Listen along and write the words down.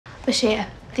Bashir,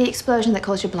 the explosion that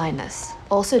caused your blindness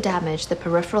also damaged the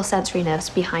peripheral sensory nerves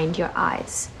behind your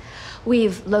eyes.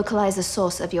 We've localized the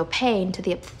source of your pain to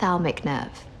the ophthalmic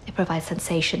nerve. It provides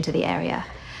sensation to the area.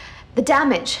 The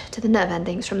damage to the nerve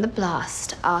endings from the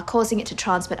blast are causing it to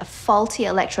transmit a faulty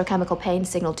electrochemical pain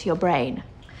signal to your brain.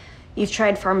 You've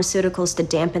tried pharmaceuticals to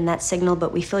dampen that signal,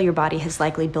 but we feel your body has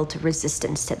likely built a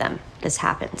resistance to them. This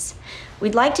happens.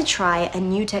 We'd like to try a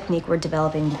new technique we're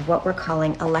developing with what we're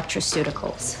calling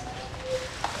electroceuticals.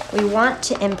 We want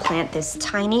to implant this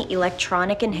tiny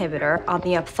electronic inhibitor on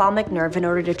the ophthalmic nerve in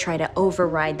order to try to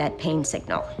override that pain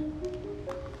signal.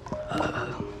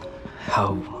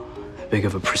 How big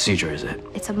of a procedure is it?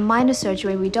 It's a minor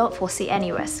surgery. We don't foresee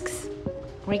any risks.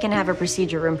 We can have a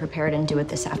procedure room prepared and do it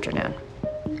this afternoon.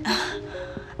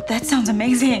 That sounds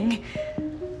amazing.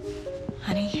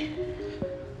 Honey?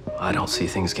 I don't see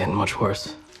things getting much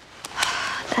worse.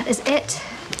 That is it.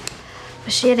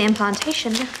 Bashir, the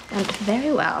implantation went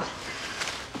very well.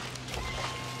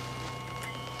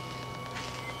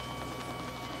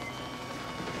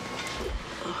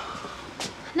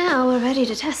 Now we're ready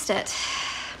to test it.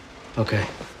 Okay.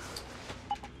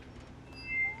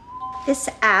 This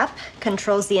app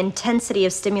controls the intensity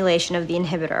of stimulation of the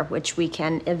inhibitor, which we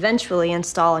can eventually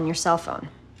install on your cell phone.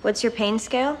 What's your pain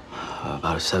scale?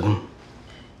 About a 7.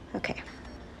 Okay.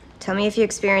 Tell me if you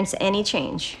experience any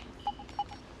change.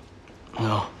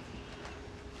 No.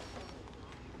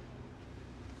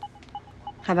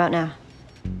 How about now?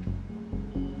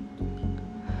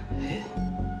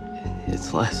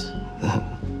 It's less.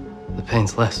 The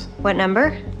pain's less. What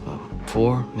number?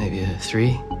 4, maybe a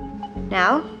 3.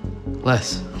 Now?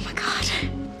 Less. Oh my God.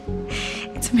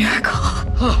 It's a miracle.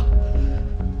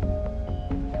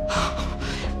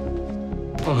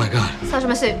 Oh my God.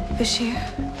 Sergeant Masood. Bashir?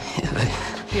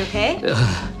 You okay?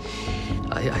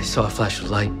 I saw a flash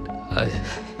of light.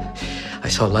 I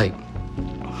saw light.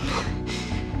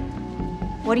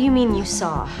 What do you mean you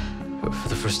saw? For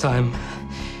the first time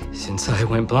since I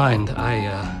went blind, I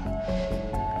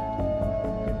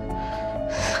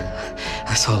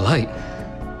saw light.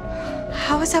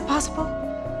 How is that possible?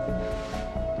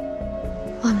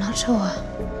 I'm not sure.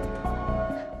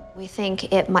 We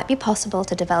think it might be possible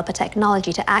to develop a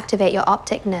technology to activate your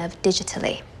optic nerve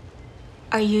digitally.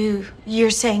 You're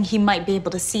saying he might be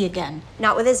able to see again?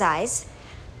 Not with his eyes.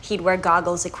 He'd wear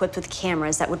goggles equipped with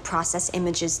cameras that would process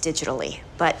images digitally.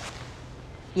 But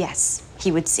yes,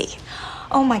 he would see.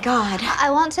 Oh my God. I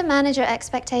want to manage your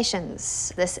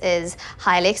expectations. This is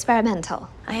highly experimental.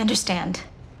 I understand.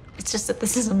 It's just that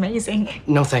this is amazing.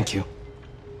 No, thank you.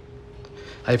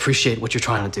 I appreciate what you're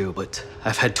trying to do, but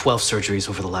I've had 12 surgeries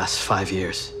over the last 5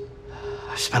 years.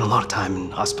 I've spent a lot of time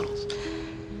in hospitals.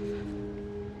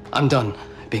 I'm done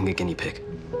being a guinea pig.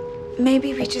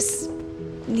 Maybe we just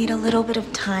need a little bit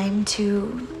of time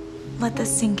to let this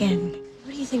sink in.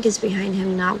 What do you think is behind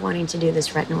him not wanting to do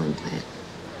this retinal implant?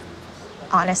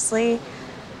 Honestly,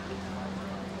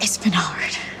 It's been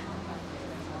hard.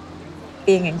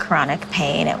 Being in chronic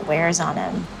pain, it wears on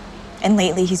him. And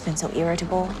lately, he's been so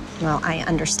irritable. well, I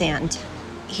understand.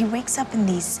 He wakes up in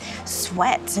these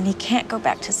sweats and he can't go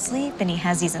back to sleep and he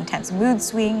has these intense mood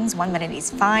swings. One minute he's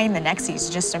fine, the next he's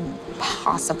just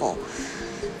impossible.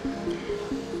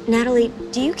 Natalie,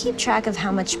 do you keep track of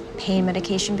how much pain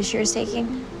medication Bashir is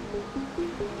taking?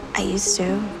 I used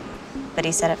to, but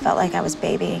he said it felt like I was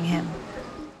babying him.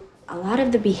 A lot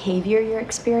of the behavior you're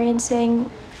experiencing,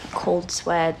 cold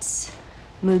sweats,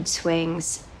 mood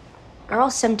swings, are all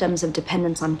symptoms of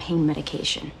dependence on pain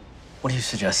medication. What are you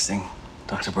suggesting,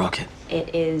 Dr. Brockett?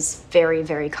 It is very,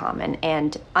 very common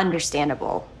and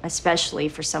understandable, especially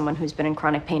for someone who's been in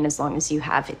chronic pain as long as you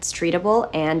have. It's treatable,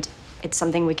 and it's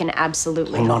something we can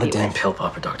absolutely I'm help not a you damn with. pill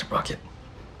popper, Dr. Brockett.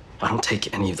 I don't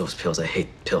take any of those pills. I hate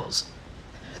pills.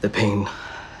 The pain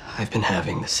I've been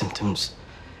having, the symptoms,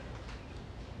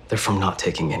 they're from not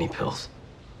taking any pills.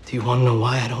 Do you want to know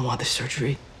why I don't want this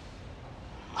surgery?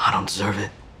 I don't deserve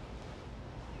it.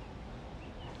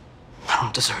 I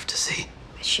don't deserve to see.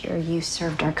 Bashir, you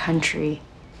served our country.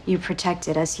 You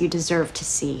protected us. You deserve to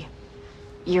see.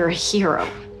 You're a hero.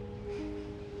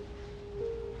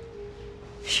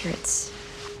 Sure, it's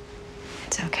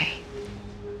okay.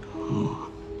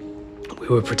 We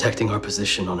were protecting our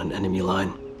position on an enemy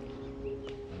line.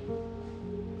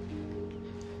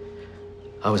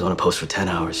 I was on a post for 10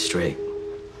 hours straight.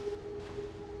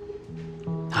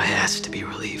 I asked to be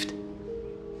relieved.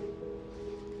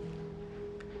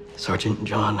 Sergeant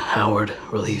John Howard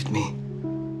relieved me.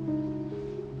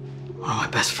 One of my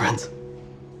best friends.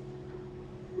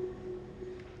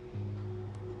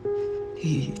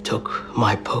 He took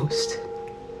my post,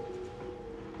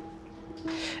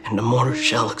 and a mortar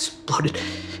shell exploded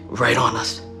right on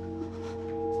us.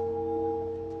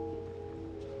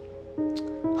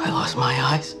 I lost my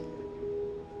eyes.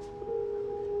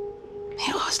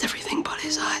 He lost everything but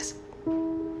his eyes.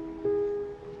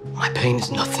 My pain is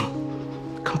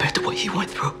nothing compared to what he went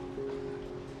through.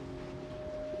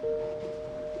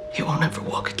 He won't ever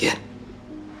walk again.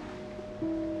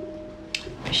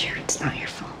 Sure, it's not your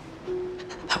fault.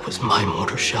 That was my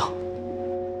mortar shell,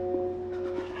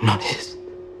 not his.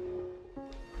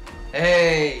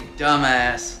 Hey,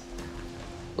 dumbass.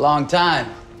 Long time.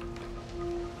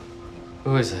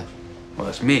 Who is it? Well,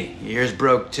 it's me. Your ears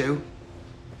broke too?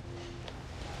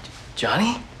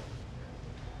 Johnny?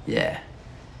 Yeah.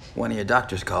 One of your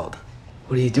doctors called.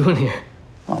 What are you doing here?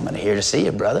 Well, I'm here to see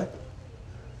you, brother.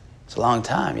 It's a long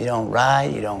time. You don't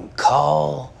write, you don't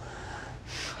call.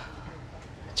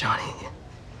 Johnny,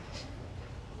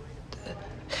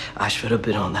 I should have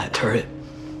been on that turret.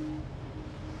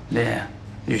 Yeah,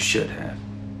 you should have.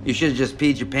 You should have just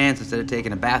peed your pants instead of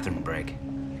taking a bathroom break.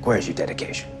 Where's your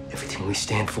dedication? Everything we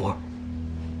stand for.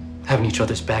 Having each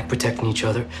other's back, protecting each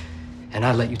other. And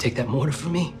I let you take that mortar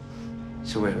from me.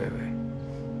 So wait.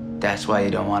 That's why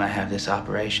you don't want to have this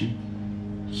operation?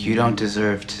 You don't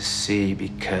deserve to see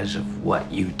because of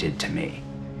what you did to me.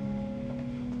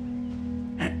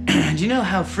 Do you know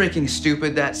how freaking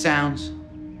stupid that sounds?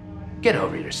 Get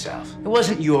over yourself. It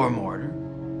wasn't your mortar.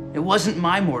 It wasn't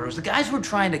my mortar. It was the guys who were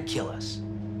trying to kill us.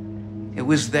 It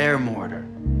was their mortar.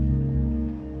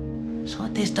 So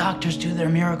let these doctors do their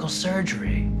miracle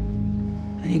surgery.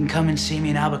 Then you can come and see me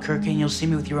in Albuquerque and you'll see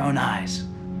me with your own eyes.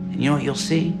 And you know what you'll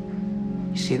see?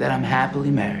 You see that I'm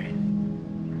happily married.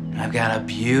 And I've got a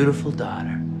beautiful daughter.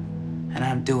 And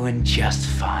I'm doing just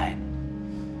fine.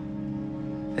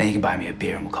 Then you can buy me a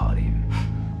beer and we'll call it even.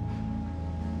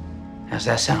 How's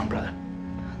that sound, brother?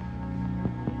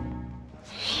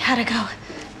 You gotta go.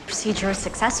 Procedure is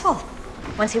successful.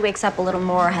 Once he wakes up a little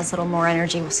more, has a little more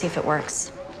energy, we'll see if it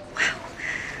works. Wow.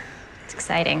 It's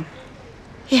exciting.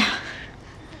 Yeah.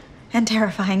 And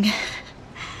terrifying.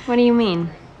 What do you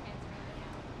mean?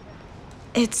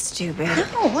 It's stupid.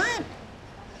 No, what?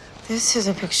 This is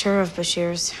a picture of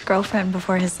Bashir's girlfriend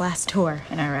before his last tour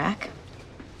in Iraq.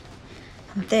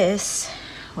 And this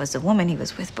was the woman he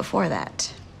was with before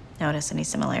that. Notice any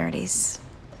similarities?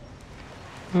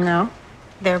 No.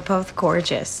 They're both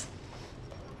gorgeous.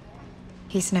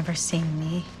 He's never seen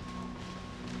me.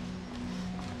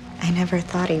 I never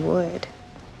thought he would.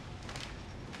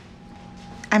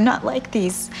 I'm not like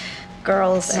these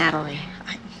girls. Natalie,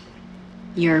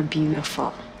 you're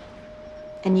beautiful.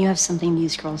 And you have something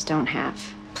these girls don't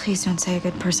have. Please don't say a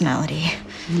good personality.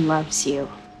 He loves you.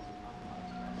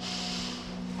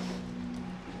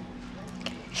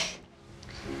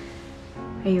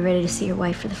 Are you ready to see your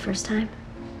wife for the first time?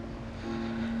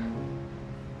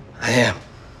 I am.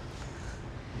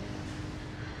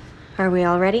 Are we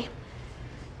all ready?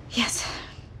 Yes,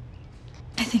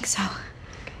 I think so.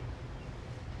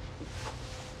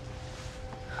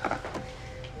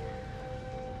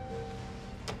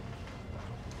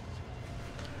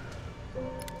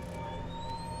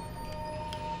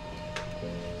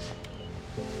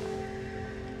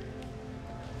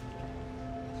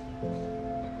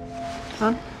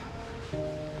 On.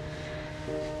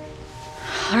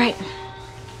 All right.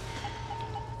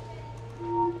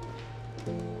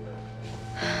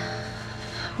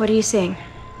 What are you seeing?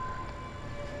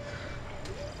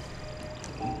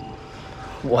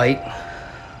 White.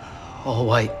 All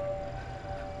white.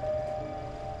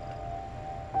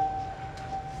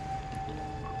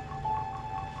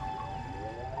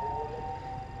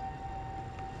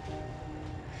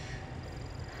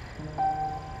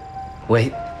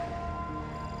 Wait.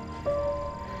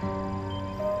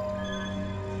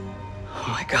 Oh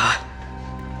my God.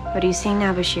 What are you seeing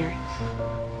now, Bashir?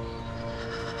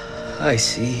 I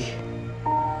see. Is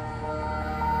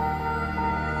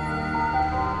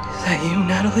that you,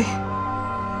 Natalie?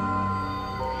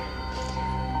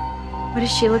 What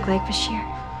does she look like, Bashir?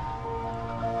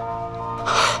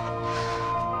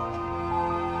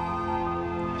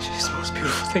 She's the most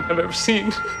beautiful thing I've ever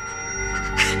seen.